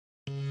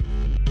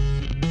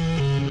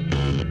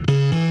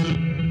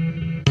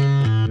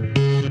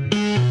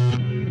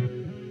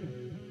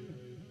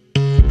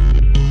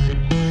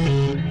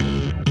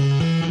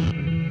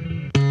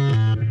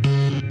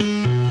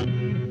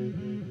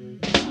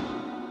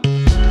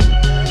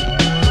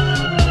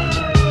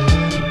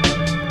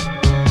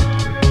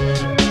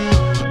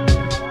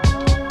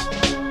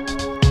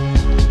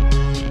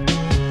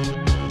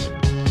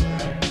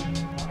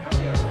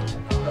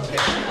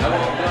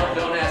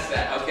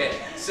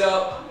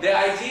The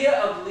idea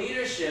of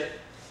leadership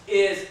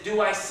is,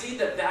 do I see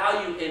the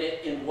value in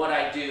it in what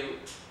I do,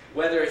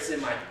 whether it's in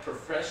my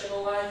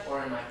professional life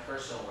or in my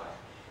personal life?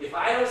 If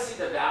I don't see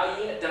the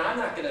value in it, then I'm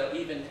not going to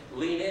even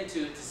lean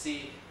into it to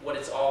see what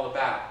it's all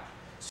about.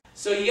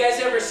 So you guys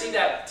ever see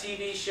that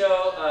TV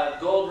show,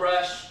 Gold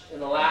Rush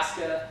in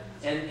Alaska?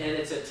 And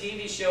it's a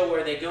TV show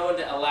where they go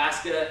into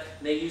Alaska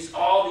and they use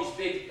all these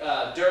big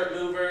dirt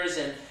movers,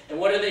 and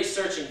what are they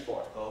searching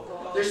for? Gold.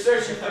 They're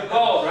searching for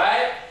gold,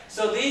 right?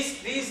 So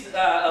these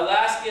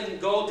Alaskan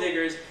gold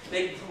diggers,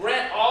 they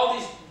rent all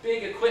these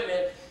big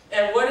equipment,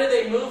 and what are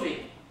they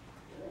moving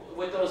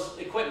with those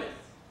equipment?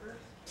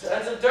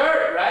 Tons of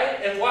dirt, right?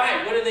 And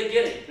why? What are they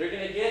getting? They're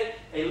going to get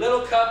a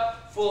little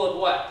cup full of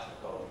what?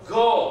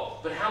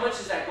 Gold. But how much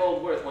is that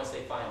gold worth once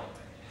they find it?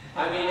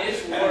 I mean,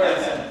 it's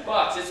worth some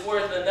bucks. It's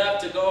worth enough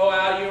to go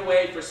out of your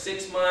way for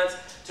 6 months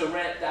to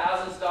rent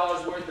thousands of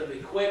dollars worth of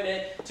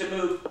equipment, to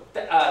move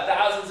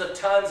thousands of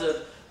tons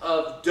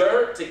of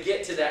dirt to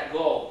get to that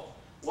gold.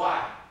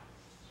 Why?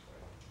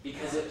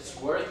 Because it's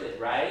worth it,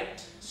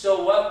 right?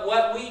 So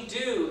what we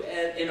do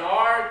in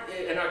our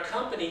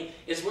company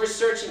is we're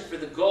searching for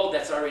the gold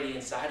that's already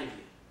inside of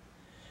you.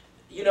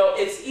 You know,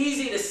 it's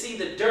easy to see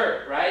the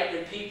dirt, right,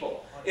 in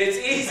people. It's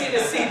easy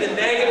to see the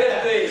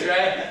negative things,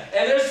 right?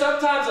 And there's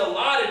sometimes a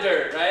lot of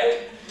dirt,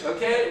 right?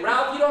 Okay?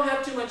 Ralph, you don't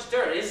have too much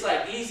dirt. It's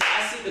like easy.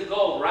 I see the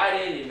gold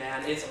right in you,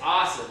 man. It's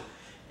awesome.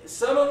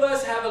 Some of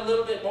us have a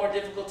little bit more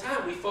difficult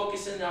time. We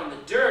focus in on the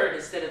dirt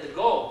instead of the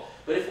gold.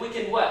 But if we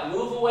can, what?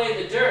 Move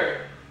away the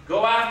dirt,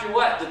 go after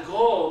what? The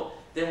gold,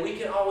 then we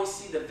can always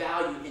see the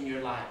value in your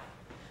life.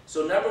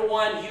 So number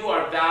one, you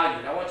are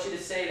valued. I want you to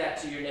say that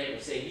to your neighbor.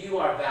 Say, you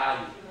are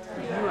valued.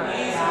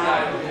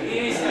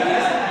 Easy.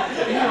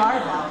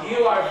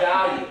 You are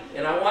valued.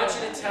 And I want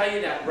you to tell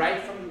you that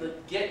right from the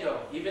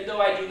get-go, even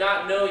though I do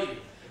not know you.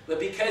 But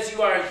because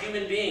you are a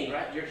human being,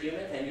 right? You're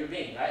human and you're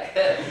being, right?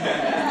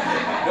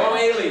 No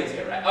aliens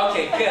here, right?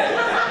 Okay, good.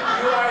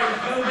 You are a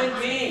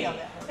human being.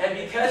 And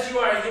because you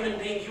are a human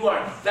being, you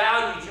are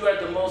valued. You are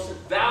the most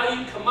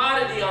valued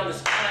commodity on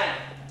this planet.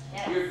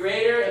 Yes. You're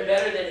greater and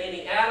better than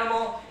any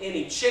animal,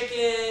 any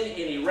chicken,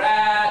 any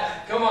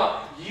rat. Come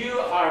on. You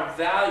are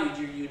valued.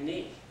 You're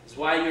unique. That's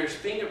why your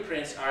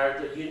fingerprints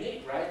are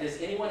unique, right? Does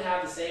anyone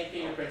have the same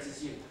fingerprints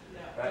as you? No.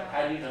 Right?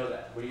 How do you know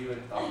that? Were you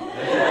in... Oh.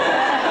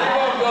 I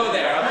won't go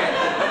there.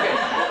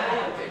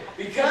 Okay.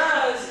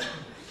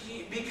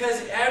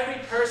 Because every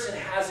person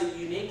has a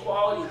unique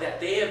quality that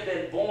they have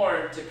been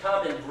born to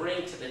come and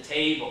bring to the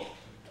table.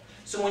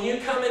 So when you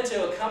come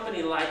into a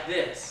company like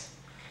this,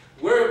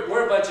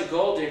 we're a bunch of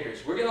gold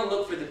diggers. We're going to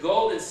look for the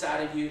gold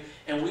inside of you,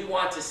 and we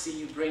want to see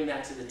you bring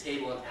that to the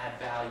table and add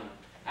value.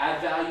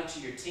 Add value to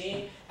your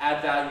team,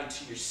 add value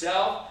to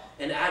yourself,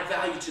 and add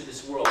value to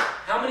this world.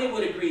 How many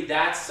would agree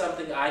that's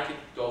something I could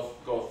go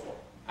for?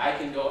 I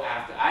can go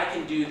after. I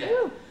can do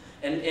that.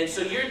 And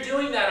so you're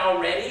doing that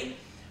already,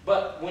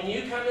 but when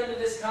you come into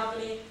this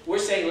company, we're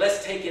saying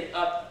let's take it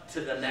up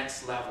to the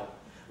next level.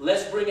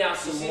 Let's bring out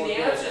some more. The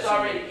answer is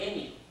already in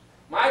you.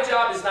 My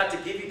job is not to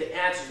give you the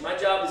answers. My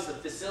job is to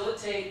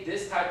facilitate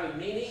this type of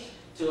meeting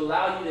to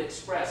allow you to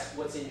express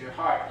what's in your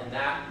heart, and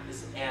that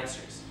is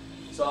answers.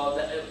 So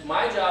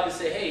my job is to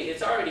say, hey,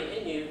 it's already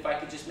in you. If I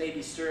could just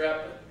maybe stir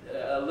up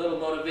a little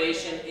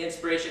motivation,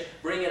 inspiration,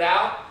 bring it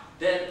out,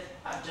 then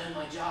I've done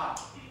my job.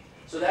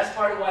 So that's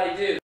part of what I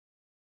do.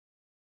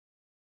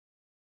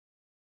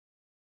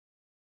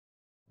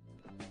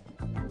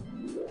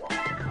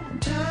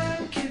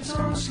 Time keeps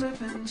on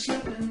slipping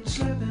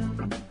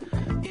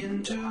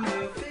into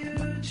the